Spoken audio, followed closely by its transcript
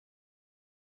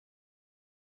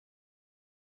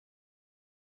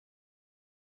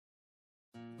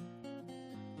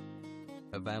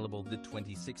Available the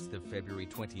 26th of February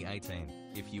 2018.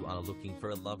 If you are looking for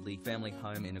a lovely family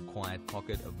home in a quiet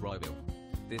pocket of Rowville,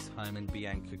 this home in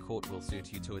Bianca Court will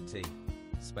suit you to a T.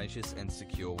 Spacious and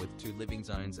secure with 2 living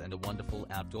zones and a wonderful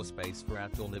outdoor space for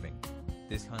outdoor living.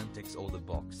 This home ticks all the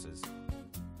boxes.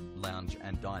 Lounge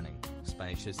and dining,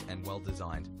 spacious and well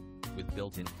designed, with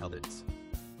built-in cupboards.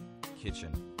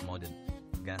 Kitchen, modern,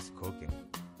 gas cooking,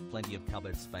 plenty of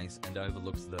cupboard space and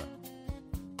overlooks the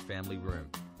family room,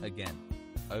 again,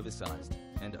 oversized,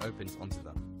 and opens onto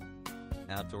the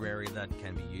outdoor area that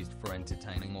can be used for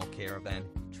entertaining or caravan,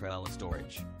 trailer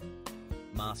storage.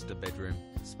 Master bedroom,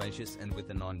 spacious and with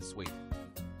an ensuite.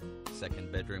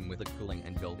 Second bedroom with a cooling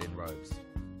and built-in robes.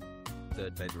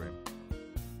 Third bedroom.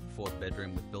 Fourth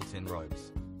bedroom with built-in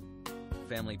robes.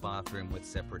 Family bathroom with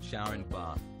separate shower and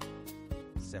bath.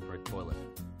 Separate toilet.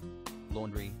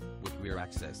 Laundry, with rear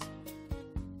access.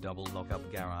 Double lock-up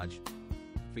garage.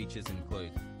 Features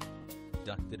include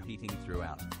ducted heating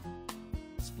throughout.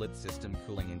 Split system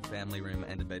cooling in family room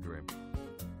and a bedroom.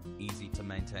 Easy to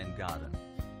maintain garden.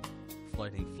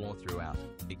 Floating floor throughout,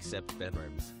 except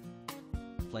bedrooms.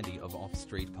 Plenty of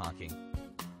off-street parking.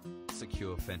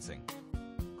 Secure fencing.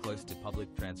 Close to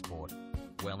public transport.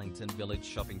 Wellington Village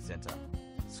Shopping Centre.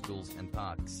 Schools and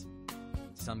parks.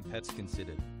 Some pets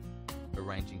considered.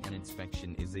 Arranging an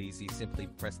inspection is easy. Simply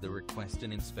press the Request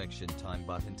an Inspection Time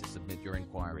button to submit your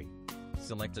inquiry.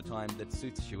 Select a time that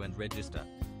suits you and register.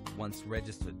 Once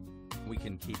registered, we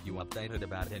can keep you updated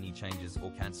about any changes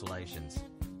or cancellations.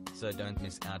 So don't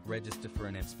miss out. Register for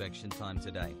an inspection time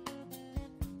today.